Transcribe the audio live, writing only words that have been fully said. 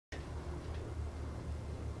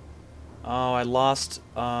Oh, I lost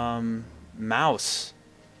Mouse.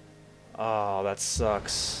 Oh, that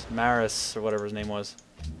sucks. Maris, or whatever his name was.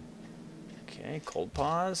 Okay, cold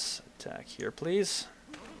pause. Attack here, please.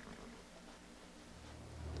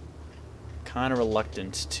 Kind of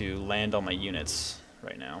reluctant to land on my units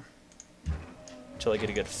right now. Until I get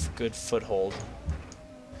a good foothold.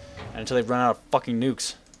 And until they run out of fucking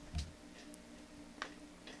nukes.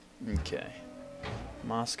 Okay.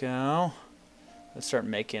 Moscow. Let's start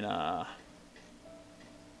making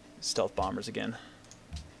stealth bombers again.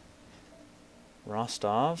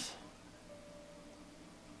 Rostov.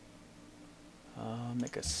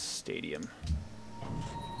 Make a stadium.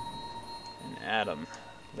 And Adam.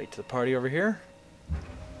 Late to the party over here.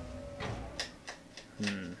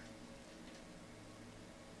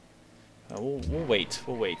 We'll wait.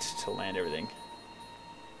 We'll wait to land everything.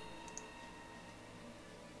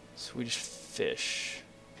 Swedish fish.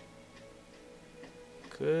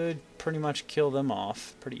 Could pretty much kill them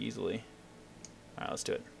off pretty easily. Alright, let's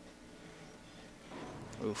do it.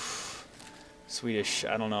 Oof. Swedish,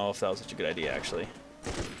 I don't know if that was such a good idea, actually.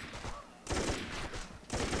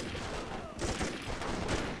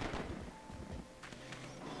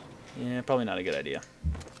 Yeah, probably not a good idea.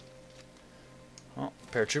 Oh,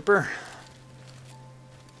 paratrooper.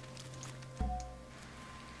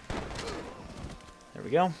 There we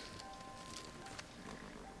go.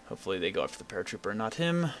 Hopefully they go after the paratrooper, not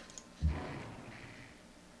him.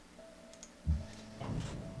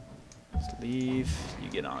 Let's leave. You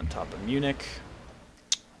get on top of Munich.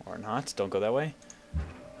 Or not. Don't go that way.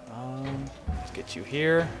 Let's get you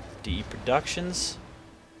here. DE Productions.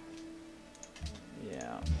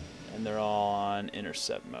 Yeah. And they're all on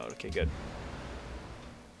intercept mode. Okay, good.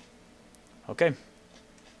 Okay.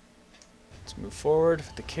 Let's move forward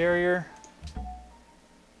with the carrier.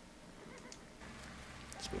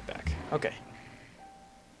 Let's move back. Okay.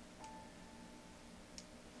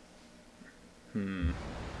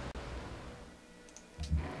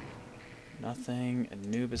 Nothing.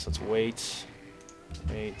 Anubis, let's wait.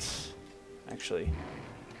 Wait. Actually,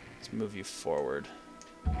 let's move you forward.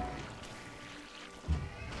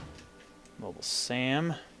 Mobile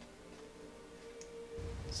Sam.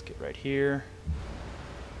 Let's get right here.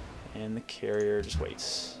 And the carrier just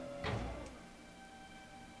waits.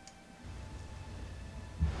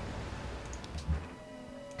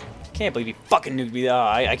 Can't believe he fucking nuked me.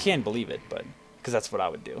 I can't believe it, but because that's what I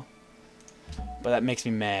would do. But that makes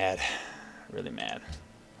me mad. Really mad.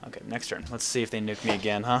 Okay, next turn. Let's see if they nuke me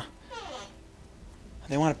again, huh?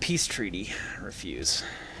 They want a peace treaty. Refuse.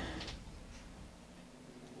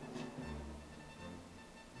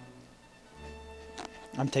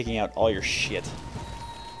 I'm taking out all your shit.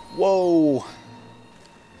 Whoa!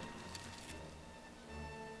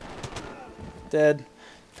 Dead.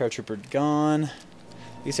 Paratrooper gone.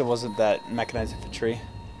 At least it wasn't that mechanized infantry.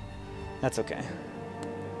 That's okay.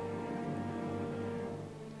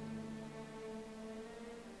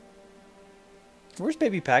 Where's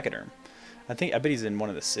Baby Pachyderm? I bet he's in one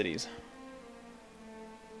of the cities.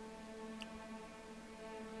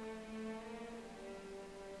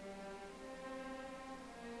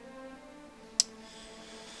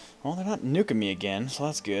 Well, they're not nuking me again, so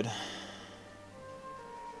that's good.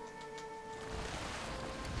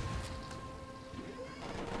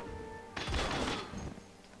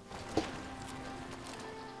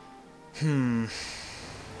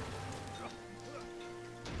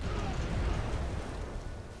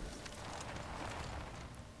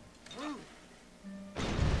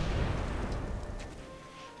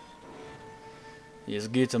 Yes,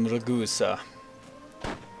 get some Ragusa.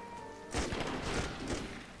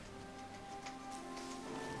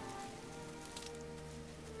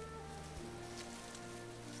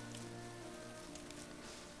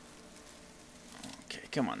 Okay,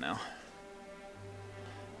 come on now.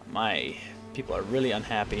 My people are really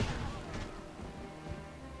unhappy.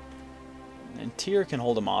 And Tyr can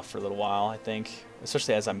hold them off for a little while, I think.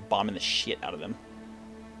 Especially as I'm bombing the shit out of them.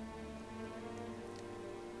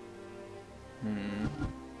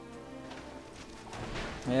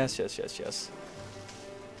 Yes, yes, yes, yes.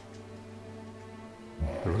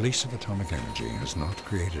 The release of atomic energy has not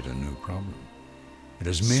created a new problem. It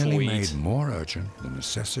has merely made more urgent the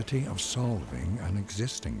necessity of solving an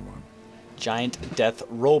existing one. Giant death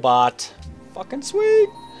robot. Fucking sweet.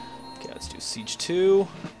 Okay, let's do Siege 2.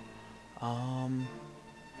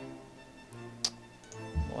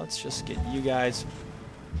 Let's just get you guys.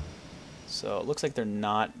 So it looks like they're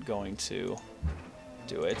not going to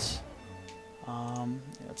do it.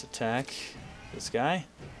 Let's attack this guy.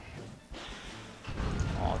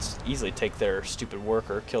 Oh, let's easily take their stupid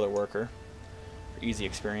worker, killer worker. For easy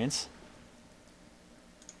experience.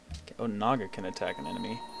 Oh, Naga can attack an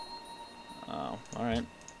enemy. Oh, alright.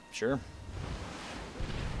 Sure.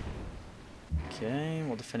 Okay,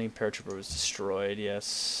 well, defending paratrooper was destroyed,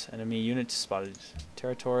 yes. Enemy unit spotted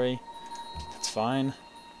territory. That's fine.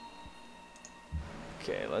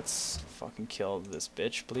 Okay, let's fucking kill this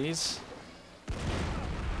bitch, please.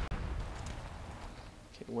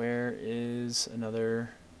 Okay, where is another...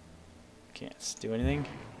 Can't do anything.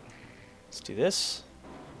 Let's do this.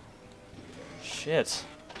 Shit.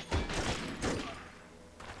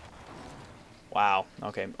 Wow.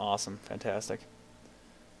 Okay, awesome. Fantastic.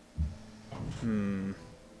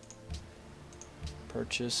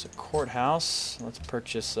 Purchase a courthouse. Let's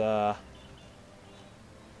purchase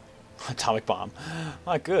atomic bomb.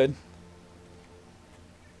 Not good.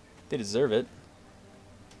 They deserve it.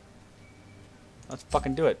 Let's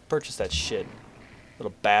fucking do it. Purchase that shit.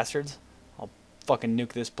 Little bastards. I'll fucking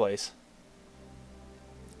nuke this place.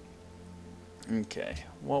 Okay.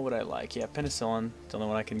 What would I like? Yeah, penicillin. It's the only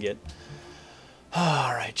one I can get.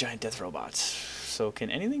 Alright, giant death robots. So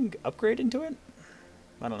can anything upgrade into it?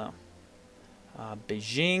 I don't know.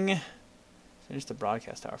 Beijing. Finish the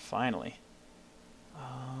broadcast tower, finally.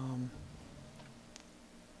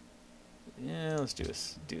 Yeah, let's do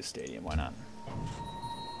a stadium, why not?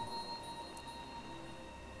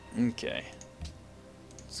 Okay.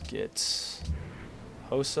 Let's get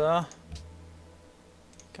Hosa.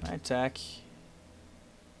 Can I attack?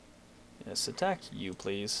 Yes, attack you,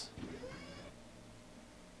 please.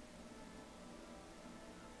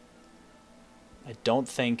 I don't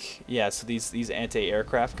think... Yeah, so these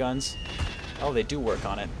anti-aircraft guns... Oh, they do work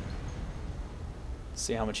on it. Let's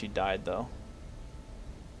see how much he died, though.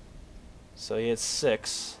 So he had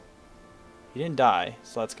 6. He didn't die,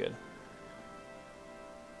 so that's good.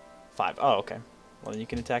 5. Oh, okay. Well, then you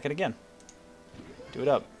can attack it again. Do it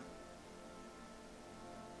up.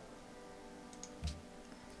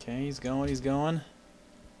 Okay, he's going, he's going.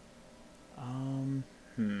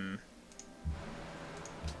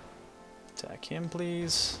 Attack him,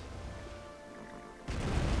 please.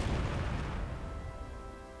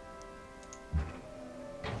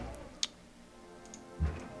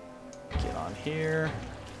 Get on here.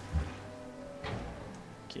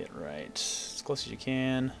 Get right as close as you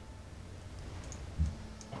can.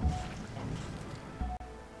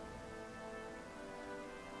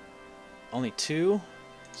 Only 2.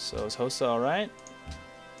 So is Hosa alright?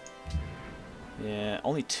 Yeah,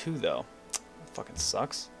 only 2 though. That fucking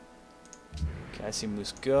sucks. Okay, I see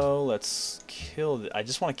Moose go. Let's kill... I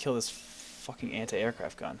just want to kill this fucking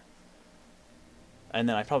anti-aircraft gun. And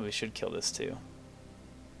then I probably should kill this too.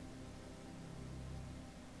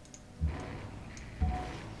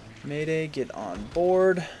 Mayday, get on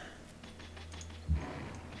board.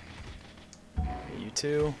 Okay, you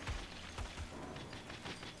too.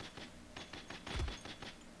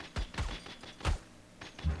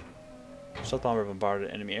 Stealth bomber bombarded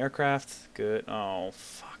enemy aircraft. Good. Oh,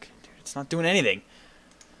 fuck. Dude, it's not doing anything.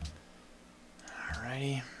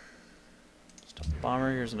 Alrighty. Stealth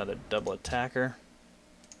bomber. Here's another double attacker.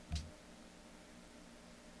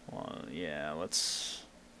 Well, yeah, let's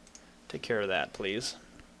take care of that, please.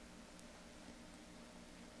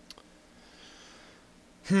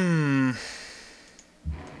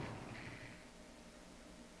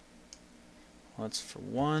 Let's for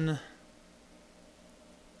 1.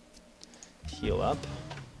 Heal up.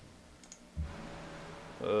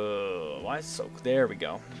 Why so? There we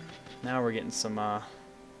go. Now we're getting some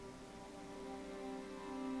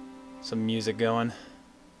music going.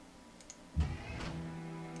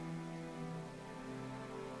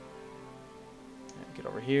 Get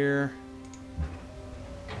over here.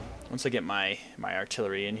 Once I get my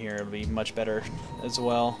artillery in here, it'll be much better as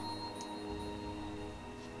well.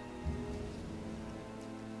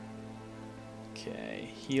 Okay,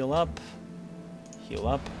 heal up. Heal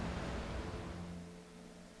up.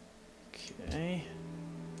 Okay.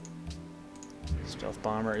 Stealth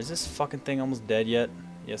bomber. Is this fucking thing almost dead yet?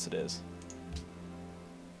 Yes, it is.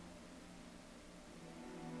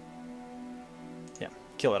 Yeah,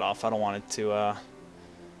 kill it off. I don't want it to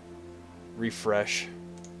refresh.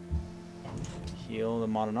 Heal the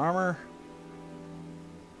modern armor.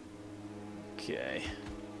 Okay.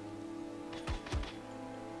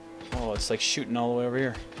 Oh, it's like shooting all the way over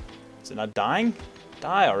here. Is it not dying?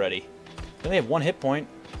 Die already. They only have 1 hit point.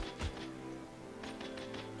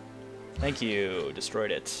 Thank you.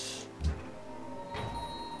 Destroyed it.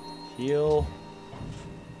 Heal.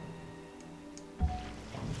 Get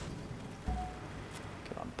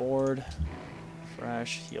on board.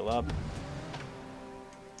 Fresh. Heal up.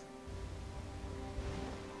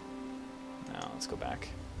 Now, let's let's go back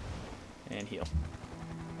and heal.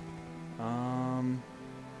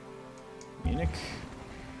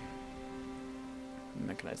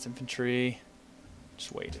 Mechanized infantry.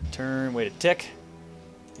 Just wait a turn, wait a tick.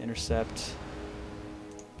 Intercept.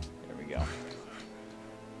 There we go.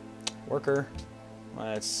 Worker.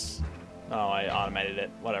 Let's... Oh, I automated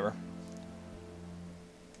it. Whatever.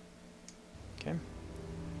 Okay.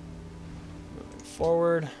 Moving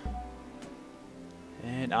forward.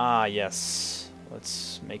 And, yes.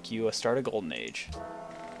 Let's make you start a golden age.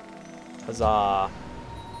 Huzzah.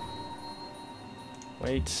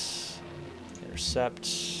 Wait. Intercept.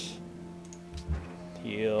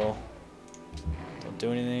 Heal. Don't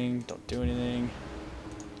do anything. Don't do anything.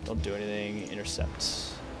 Don't do anything.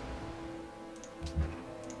 Intercept.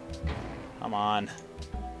 Come on.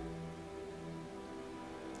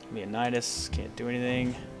 Leonidas. Can't do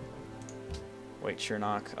anything. Wait, sure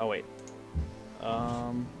knock. Oh, wait.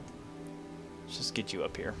 Let's just get you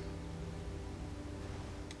up here.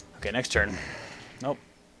 Okay, next turn. Nope.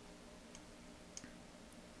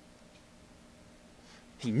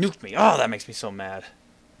 He nuked me. Oh, that makes me so mad.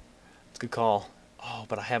 It's a good call. Oh,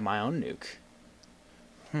 but I have my own nuke.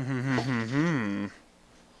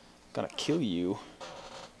 Gonna kill you.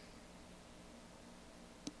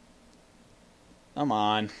 Come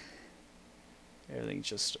on. Everything's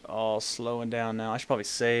just all slowing down now. I should probably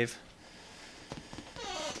save.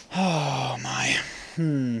 Oh my.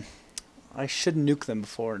 I should nuke them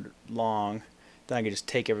before long. Then I could just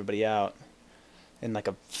take everybody out in like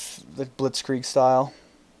a blitzkrieg style.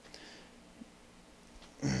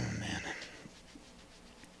 Man.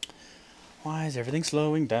 Why is everything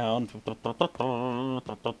slowing down?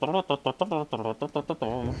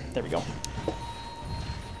 There we go.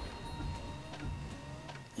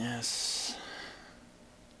 Yes.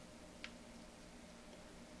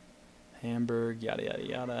 Hamburg, yada yada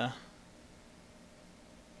yada.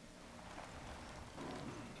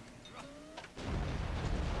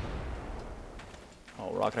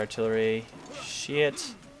 Oh, rocket artillery.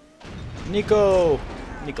 Shit. Nico!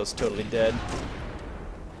 Nico's totally dead.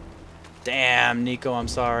 Damn, Nico, I'm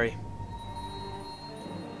sorry.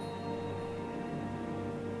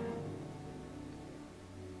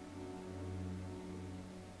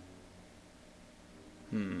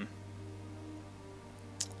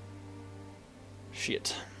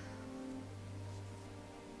 Shit.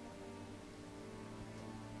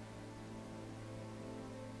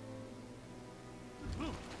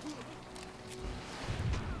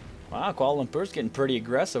 Wow, Kuala Lumpur's getting pretty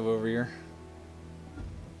aggressive over here.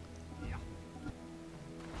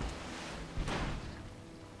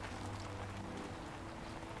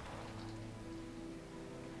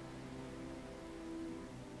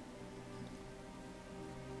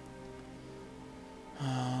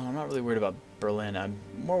 I'm not really worried about Berlin. I'm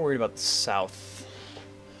more worried about the south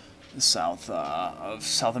of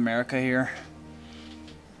South America here.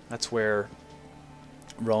 That's where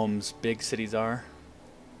Rome's big cities are.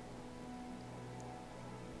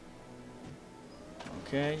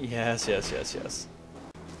 Okay, yes, yes, yes, yes.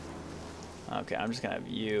 Okay, I'm just gonna have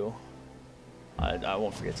you. I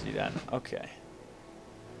won't forget to do that. Okay.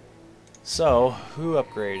 So, who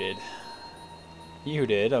upgraded? You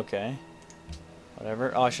did, okay.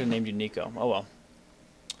 Whatever. Oh, I should have named you Nico. Oh well.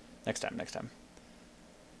 Next time, next time.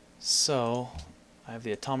 So, I have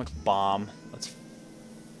the atomic bomb. Let's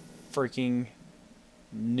freaking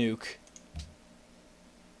nuke.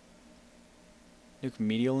 Nuke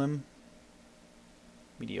Mediolum?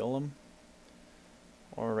 Mediolum?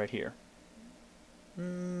 Or right here?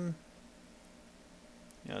 Yeah,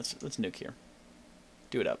 let's nuke here.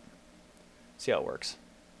 Do it up. See how it works.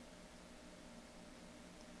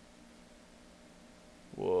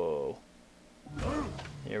 Whoa.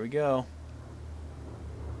 Here we go.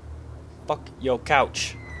 Fuck yo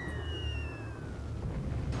couch.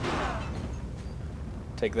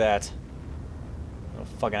 Take that. Little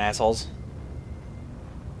fucking assholes.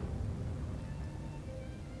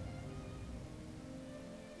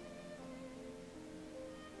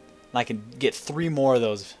 And I can get 3 more of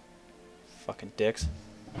those fucking dicks.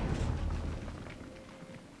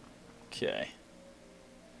 Okay.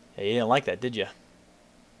 Hey, you didn't like that, did you?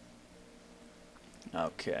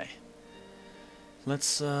 Okay.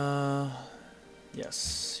 Let's,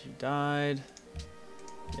 yes, you died.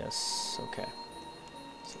 Yes, okay.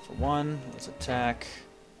 So for 1, let's attack.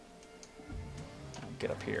 Get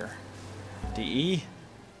up here. DE.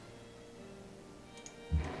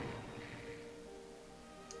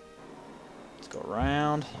 Let's go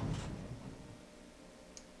around.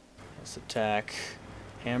 Let's attack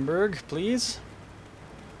Hamburg, please.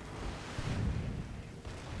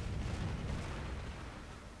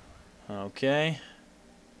 Okay.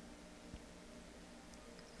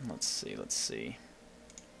 Let's see, let's see.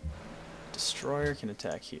 Destroyer can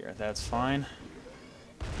attack here. That's fine.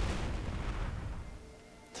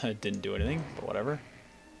 Didn't do anything, but whatever.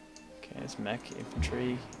 Okay, this mech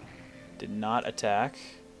infantry did not attack.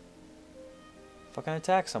 Fucking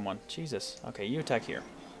attack someone. Jesus. Okay, you attack here.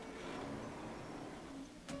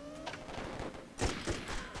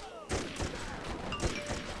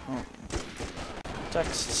 Oh.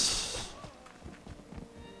 Text.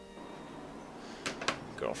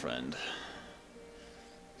 Girlfriend.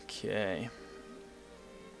 Okay.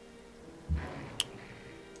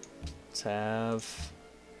 Let's have...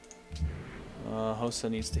 Hosa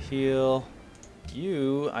needs to heal.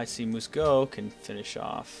 You, I see Musgo, can finish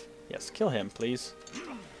off. Yes, kill him, please.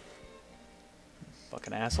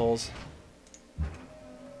 Fucking assholes.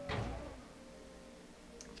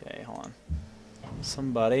 Okay, hold on.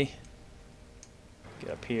 Somebody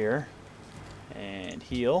get up here and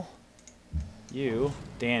heal. You,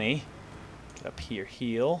 Danny, get up here,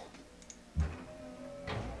 heal.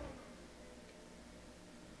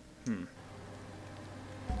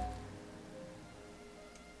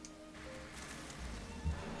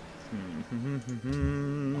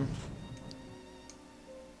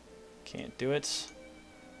 Can't do it.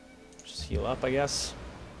 Just heal up, I guess.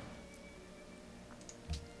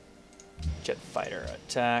 Jet fighter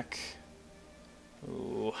attack.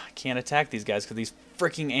 Ooh, I can't attack these guys because these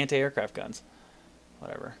freaking anti-aircraft guns.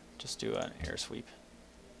 Whatever. Just do an air sweep.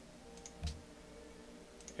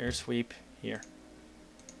 Air sweep here.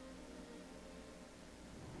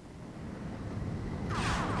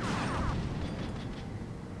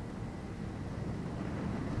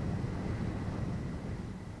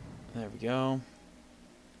 There we go.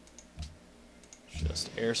 Just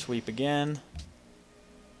air sweep again.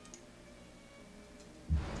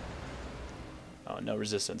 Oh, no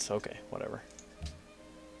resistance. Okay, whatever.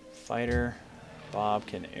 Fighter. Bob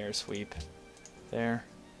can air sweep there.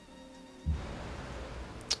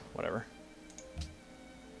 Whatever.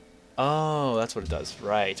 Oh, that's what it does.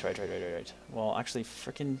 Right. Well, actually,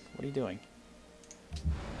 frickin', what are you doing?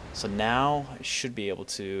 So now I should be able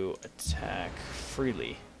to attack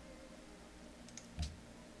freely.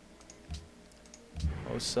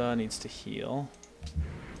 Osa needs to heal.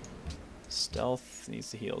 Stealth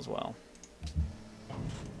needs to heal as well.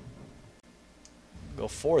 Go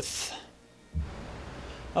forth.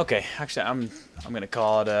 Okay, actually, I'm gonna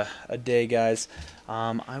call it a day, guys.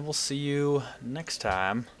 I will see you next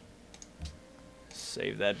time.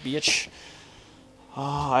 Save that bitch.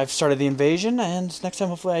 I've started the invasion, and next time,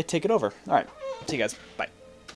 hopefully, I take it over. All right, see you guys. Bye.